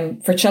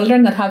for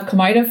children that have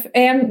come out of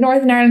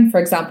Northern Ireland. For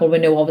example, we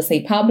know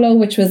obviously Pablo,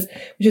 which was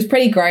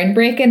pretty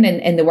groundbreaking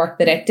in the work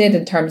that it did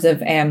in terms of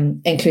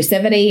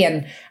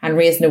inclusivity and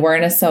raising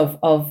awareness of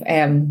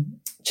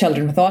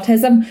children with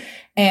autism,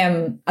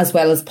 as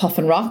well as Puff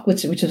and Rock,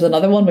 which is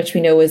another one which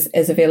we know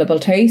is available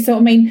too. So I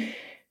mean,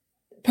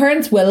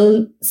 parents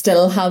will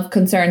still have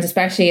concerns,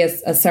 especially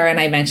as Sarah and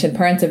I mentioned,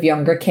 parents of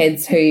younger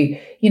kids who,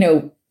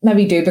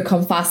 maybe do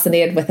become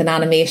fascinated with an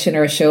animation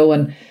or a show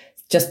and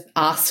just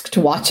ask to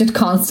watch it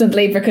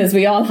constantly, because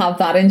we all have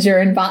that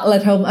enduring battle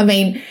at home. I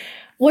mean,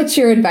 what's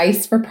your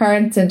advice for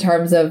parents in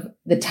terms of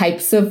the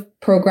types of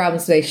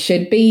programs they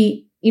should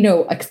be,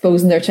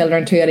 exposing their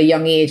children to at a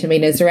young age? I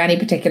mean, is there any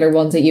particular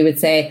ones that you would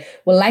say,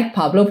 well, like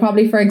Pablo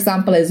probably, for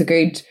example, is a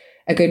good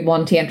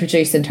one to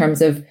introduce in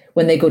terms of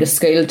when they go to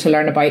school to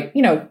learn about,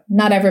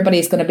 not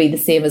everybody's going to be the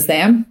same as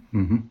them.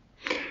 Mm-hmm.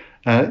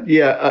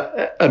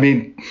 I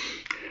mean,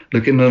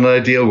 look, in an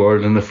ideal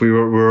world, and if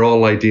we're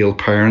all ideal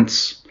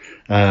parents,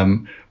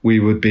 we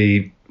would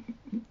be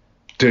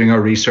doing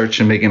our research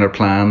and making our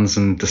plans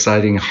and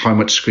deciding how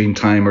much screen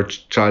time our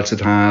child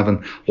should have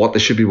and what they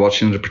should be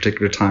watching at a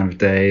particular time of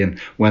day and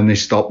when they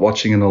stop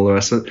watching and all the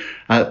rest of it.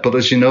 But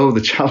as you know,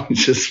 the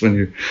challenge is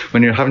when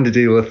you're having to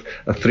deal with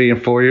a 3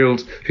 and 4 year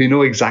old who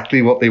know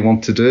exactly what they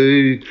want to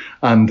do,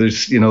 and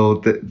there's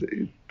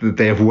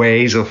they have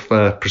ways of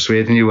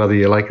persuading you, whether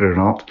you like it or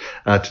not,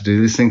 to do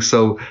these things.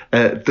 So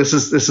this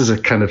is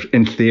a kind of,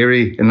 in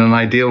theory, in an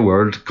ideal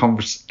world,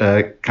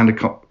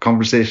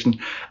 conversation.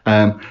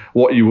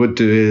 What you would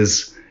do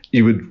is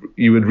you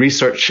would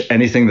research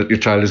anything that your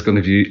child is going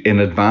to view in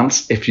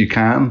advance if you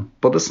can,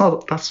 but that's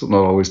not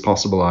always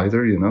possible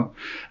either,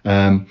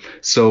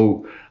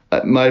 So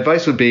my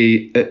advice would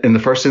be, in the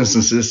first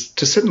instance, is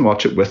to sit and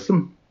watch it with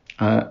them.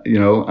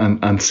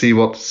 And see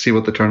what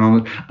they turn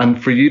on,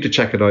 and for you to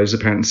check it out as a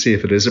parent and see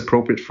if it is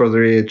appropriate for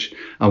their age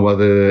and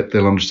whether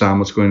they'll understand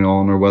what's going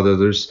on, or whether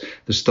there's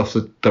stuff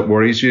that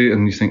worries you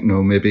and you think,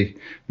 no, maybe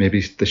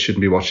they shouldn't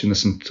be watching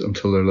this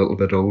until they're a little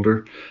bit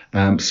older.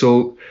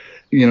 So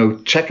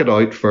check it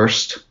out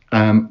first.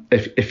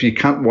 If you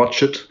can't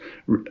watch it,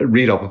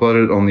 read up about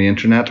it on the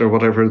internet or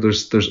whatever.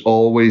 There's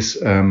always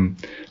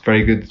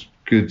very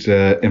good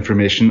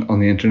information on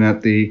the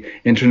internet. The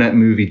Internet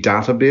Movie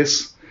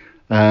Database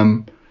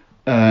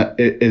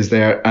is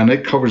there, and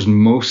it covers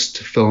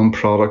most film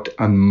product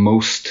and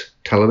most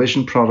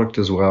television product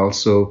as well.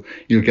 So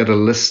you'll get a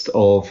list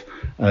of,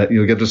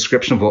 you'll get a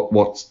description of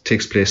what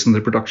takes place in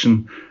the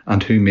production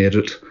and who made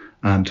it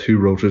and who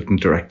wrote it and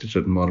directed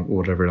it and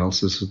whatever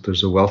else is.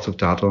 There's a wealth of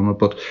data on it,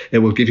 but it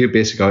will give you a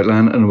basic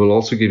outline, and it will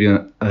also give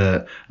you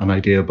an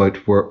idea about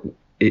where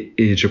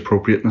age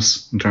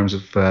appropriateness in terms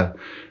of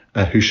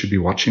who should be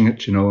watching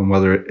it, and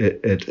whether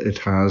it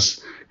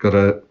has got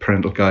a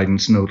parental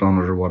guidance note on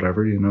it or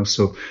whatever,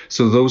 So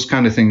those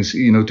kind of things,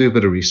 do a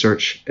bit of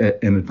research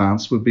in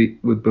advance would be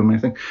my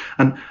thing,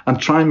 and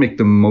try and make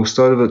the most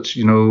out of it.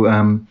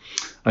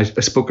 I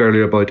spoke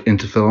earlier about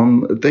Into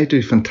Film. They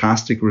do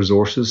fantastic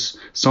resources,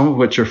 some of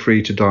which are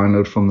free to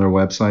download from their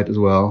website as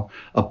well,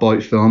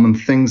 about film and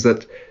things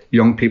that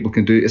young people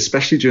can do,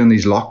 especially during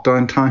these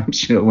lockdown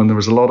times, when there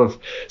was a lot of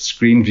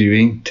screen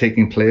viewing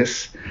taking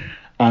place,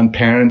 and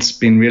parents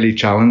being really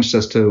challenged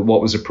as to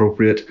what was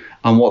appropriate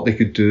and what they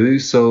could do.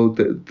 So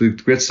the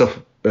great stuff,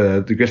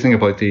 the great thing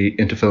about the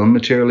Into Film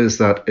material is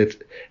that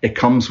it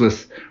comes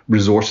with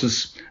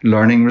resources,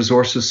 learning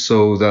resources,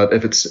 so that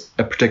if it's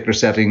a particular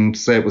setting,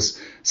 say it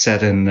was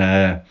set in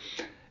a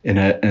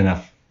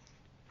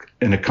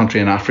country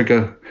in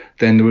Africa,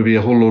 then there would be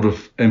a whole load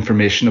of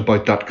information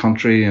about that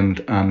country and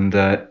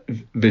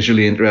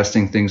visually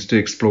interesting things to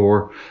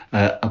explore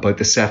about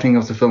the setting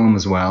of the film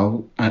as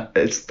well.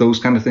 It's those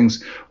kind of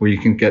things where you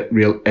can get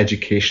real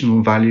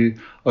educational value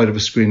out of a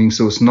screening.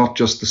 So it's not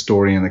just the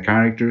story and the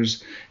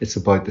characters, it's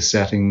about the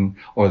setting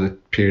or the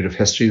period of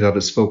history that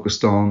it's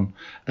focused on,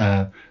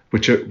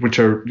 which are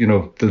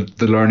the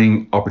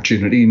learning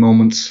opportunity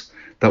moments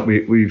that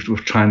we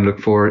try and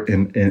look for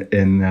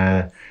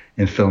in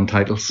film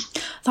titles.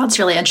 That's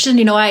really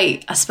interesting. I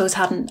suppose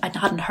I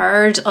hadn't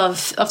heard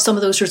of some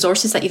of those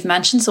resources that you've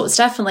mentioned. So it's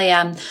definitely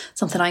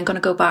something I'm going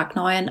to go back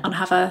now and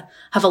have a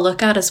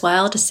look at as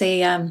well, to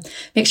see,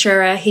 make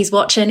sure he's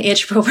watching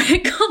age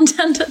appropriate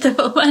content at the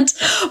moment.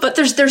 But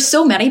there's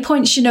so many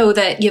points,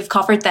 that you've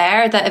covered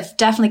there that have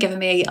definitely given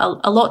me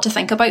a lot to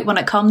think about when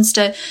it comes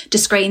to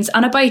screens,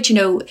 and about,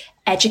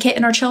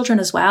 educating our children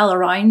as well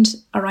around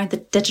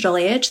the digital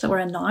age that we're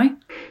in now.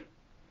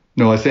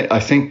 No, I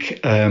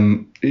think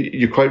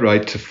you're quite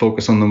right to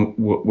focus on them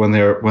when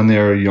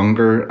they're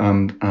younger,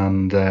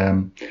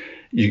 and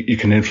you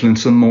can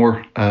influence them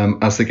more.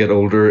 As they get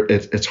older,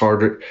 it's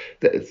harder.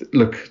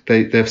 Look,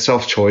 they have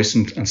self-choice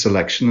and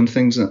selection and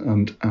things,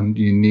 and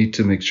you need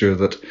to make sure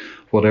that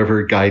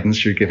whatever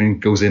guidance you're giving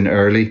goes in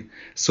early,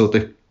 so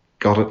they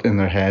got it in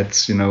their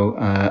heads,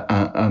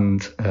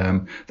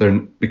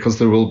 because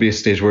there will be a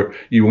stage where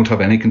you won't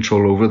have any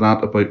control over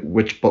that, about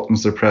which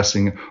buttons they're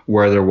pressing,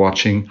 where they're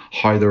watching,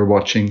 how they're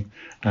watching,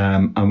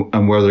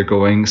 and where they're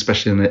going,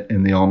 especially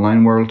in the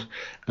online world.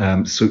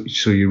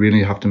 So you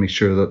really have to make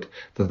sure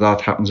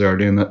that happens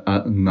early, and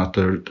that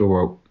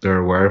they're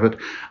aware of it.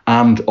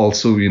 And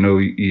also,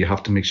 you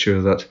have to make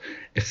sure that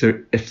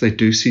if they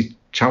do see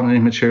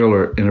challenging material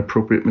or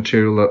inappropriate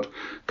material,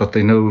 that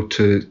they know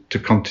to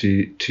come to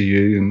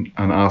you and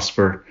ask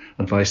for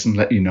advice and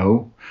let you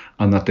know,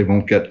 and that they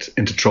won't get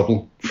into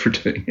trouble for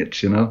doing it.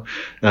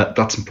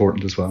 That's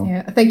important as well.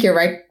 Yeah, I think you're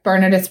right,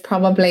 Bernard. It's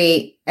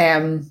probably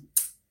a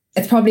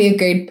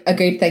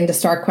good thing to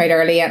start quite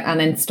early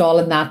and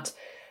installing that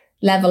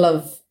level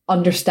of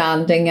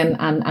understanding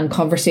and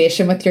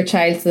conversation with your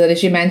child, so that,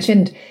 as you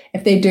mentioned,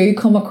 if they do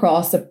come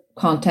across a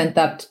content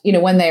that,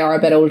 when they are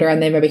a bit older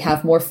and they maybe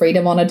have more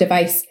freedom on a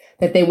device,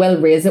 that they will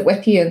raise it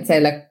with you and say,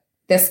 like,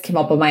 this came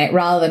up on my,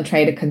 rather than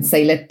try to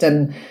conceal it,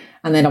 and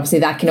then obviously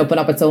that can open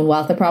up its own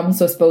wealth of problems.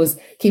 So I suppose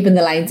keeping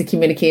the lines of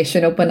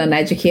communication open and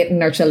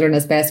educating our children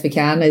as best we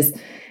can is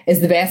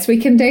the best we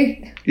can do.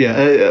 Yeah,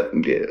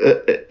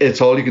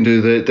 it's all you can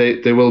do.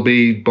 They will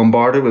be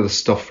bombarded with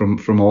stuff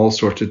from all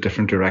sorts of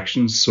different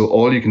directions. So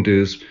all you can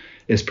do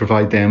is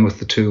provide them with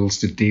the tools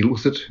to deal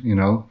with it,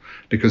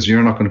 because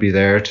you're not going to be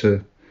there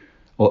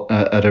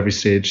at every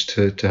stage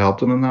to help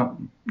them in that.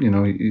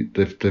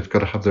 They've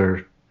got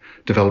to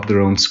develop their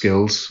own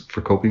skills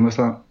for coping with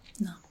that.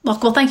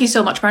 Look, well, thank you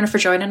so much, Bernard, for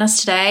joining us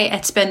today.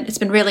 It's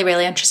been really,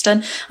 really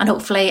interesting, and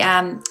hopefully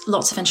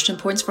lots of interesting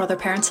points for other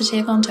parents to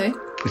take on too.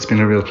 It's been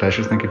a real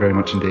pleasure. Thank you very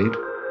much indeed.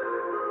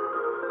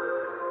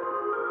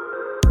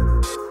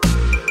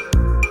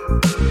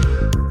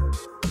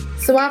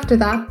 So after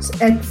that,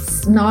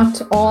 it's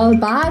not all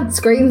bad.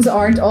 Screens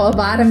aren't all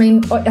bad. I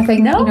mean, I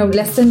think,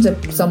 listening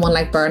to someone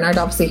like Bernard,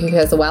 obviously, who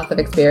has a wealth of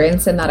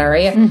experience in that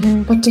area,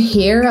 but to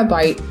hear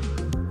about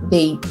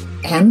the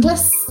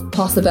endless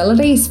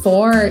possibilities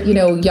for,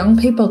 young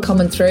people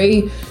coming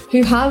through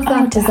who have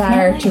that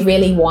desire to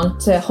really want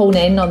to hone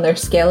in on their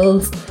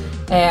skills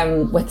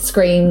with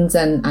screens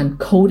and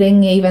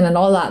coding even, and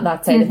all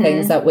that side of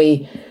things that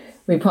we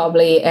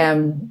probably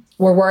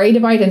we're worried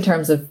about in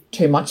terms of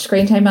too much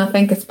screen time. I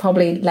think it's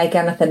probably like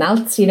anything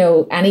else,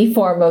 any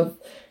form of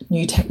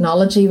new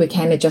technology, we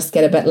kind of just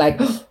get a bit like,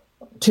 oh,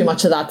 too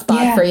much of that's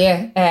bad for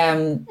you.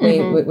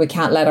 We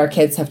can't let our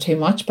kids have too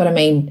much. But I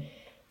mean,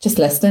 just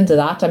listening to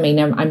that, I mean,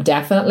 I'm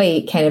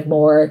definitely kind of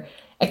more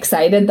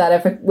excited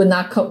that when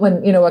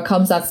it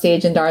comes that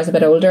stage and Dara's a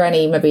bit older, and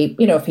he maybe,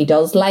 if he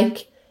does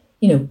like,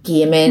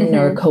 gaming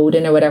or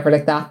coding or whatever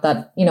like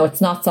that,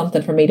 it's not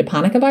something for me to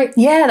panic about.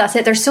 Yeah, that's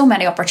it. There's so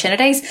many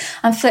opportunities.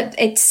 And Flip,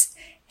 it's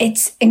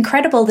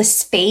incredible the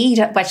speed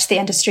at which the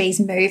industry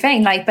is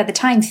moving. Like, by the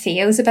time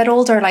Theo's a bit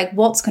older, like,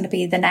 what's going to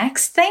be the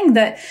next thing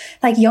that,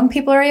 like, young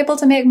people are able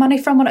to make money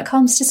from when it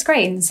comes to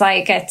screens?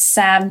 Like, it's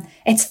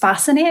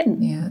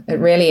fascinating. Yeah, it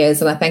really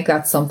is. And I think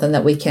that's something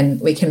that we can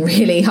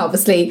really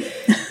obviously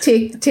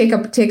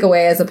take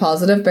away as a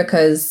positive,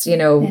 because,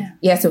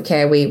 yes,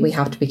 okay, we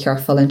have to be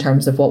careful in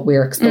terms of what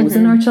we're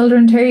exposing our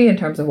children to, in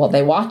terms of what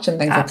they watch and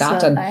things like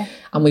that.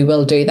 And we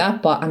will do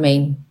that. But I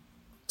mean,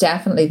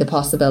 definitely the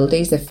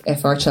possibilities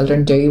if our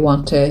children do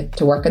want to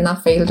work in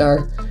that field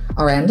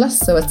are endless.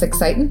 So it's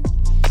exciting.